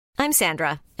I'm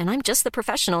Sandra, and I'm just the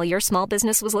professional your small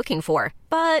business was looking for.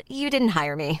 But you didn't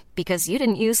hire me because you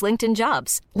didn't use LinkedIn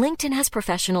Jobs. LinkedIn has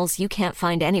professionals you can't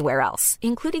find anywhere else,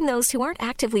 including those who aren't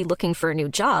actively looking for a new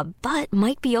job, but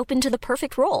might be open to the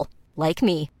perfect role, like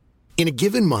me. In a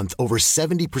given month, over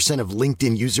 70% of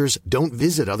LinkedIn users don't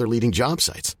visit other leading job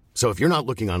sites. So if you're not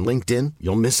looking on LinkedIn,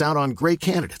 you'll miss out on great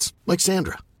candidates like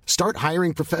Sandra. Start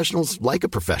hiring professionals like a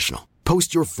professional.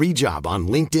 Post your free job on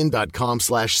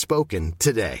linkedin.com/spoken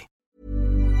today.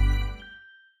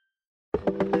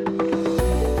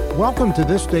 Welcome to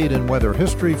This Date in Weather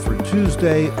History for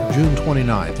Tuesday, June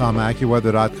 29th. I'm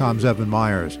AccuWeather.com's Evan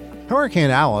Myers. Hurricane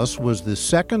Alice was the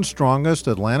second strongest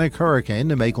Atlantic hurricane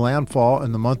to make landfall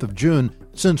in the month of June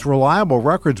since reliable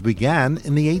records began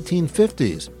in the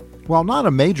 1850s. While not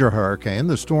a major hurricane,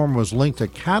 the storm was linked to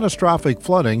catastrophic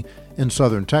flooding in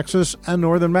southern Texas and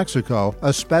northern Mexico,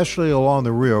 especially along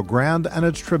the Rio Grande and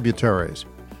its tributaries.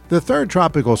 The third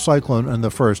tropical cyclone and the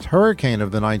first hurricane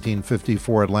of the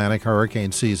 1954 Atlantic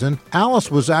hurricane season,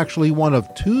 Alice was actually one of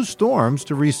two storms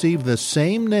to receive the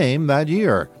same name that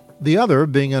year, the other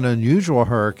being an unusual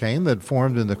hurricane that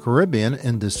formed in the Caribbean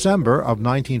in December of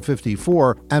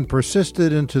 1954 and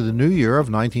persisted into the new year of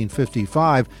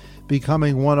 1955,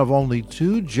 becoming one of only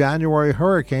two January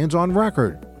hurricanes on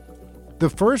record. The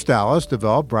first Alice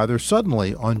developed rather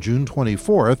suddenly on June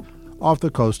 24th off the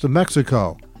coast of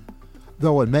Mexico,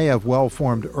 though it may have well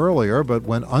formed earlier but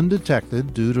went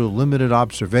undetected due to limited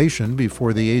observation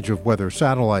before the age of weather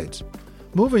satellites.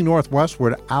 Moving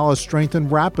northwestward, Alice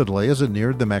strengthened rapidly as it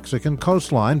neared the Mexican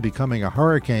coastline, becoming a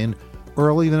hurricane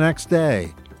early the next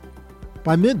day.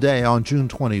 By midday on June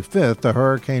 25th, the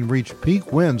hurricane reached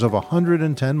peak winds of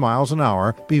 110 miles an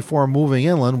hour before moving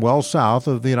inland well south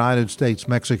of the United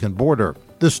States-Mexican border.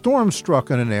 The storm struck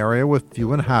in an area with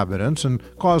few inhabitants and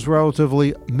caused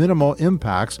relatively minimal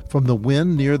impacts from the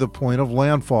wind near the point of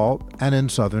landfall and in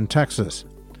southern Texas.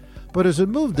 But as it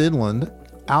moved inland,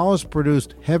 Alice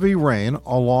produced heavy rain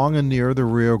along and near the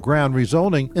Rio Grande,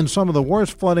 resulting in some of the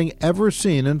worst flooding ever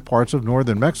seen in parts of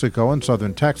northern Mexico and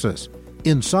southern Texas.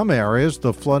 In some areas,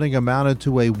 the flooding amounted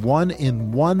to a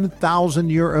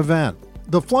 1-in-1,000-year event.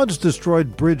 The floods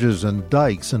destroyed bridges and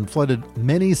dikes and flooded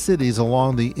many cities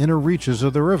along the inner reaches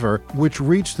of the river, which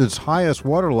reached its highest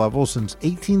water level since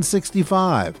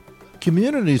 1865.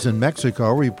 Communities in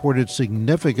Mexico reported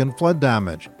significant flood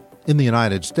damage. In the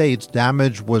United States,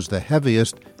 damage was the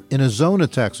heaviest in Azona,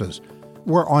 Texas,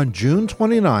 where on June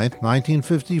 29,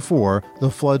 1954, the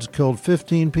floods killed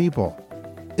 15 people.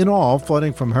 In all,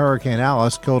 flooding from Hurricane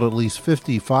Alice killed at least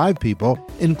 55 people,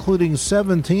 including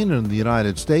 17 in the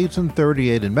United States and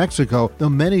 38 in Mexico, though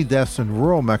many deaths in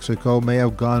rural Mexico may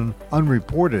have gone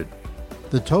unreported.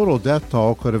 The total death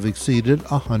toll could have exceeded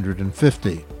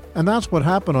 150. And that's what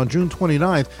happened on June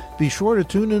 29th. Be sure to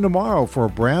tune in tomorrow for a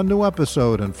brand new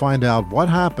episode and find out what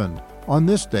happened on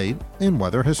this date in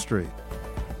weather history.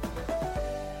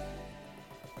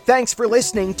 Thanks for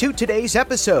listening to today's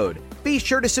episode. Be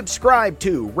sure to subscribe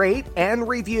to, rate, and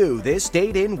review This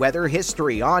Date in Weather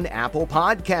History on Apple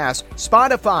Podcasts,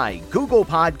 Spotify, Google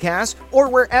Podcasts, or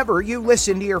wherever you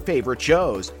listen to your favorite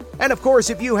shows. And of course,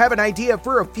 if you have an idea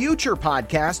for a future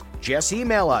podcast, just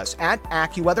email us at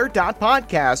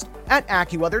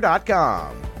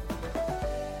AccuWeather.podcast@AccuWeather.com.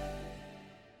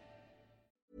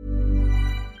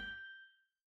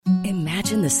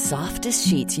 Imagine the softest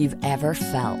sheets you've ever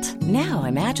felt. Now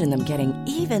imagine them getting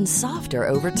even softer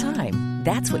over time.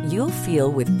 That's what you'll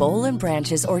feel with Boll &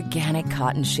 Branch's organic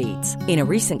cotton sheets. In a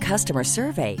recent customer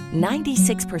survey,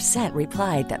 96%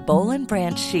 replied that Boll &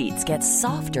 Branch sheets get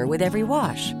softer with every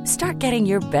wash. Start getting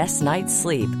your best night's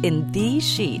sleep in these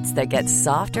sheets that get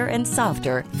softer and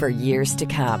softer for years to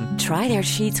come. Try their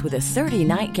sheets with a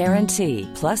 30-night guarantee.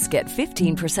 Plus, get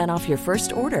 15% off your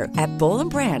first order at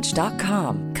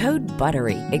BollandBranch.com. Code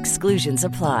BUTTERY. Exclusions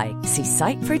apply. See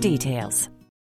site for details.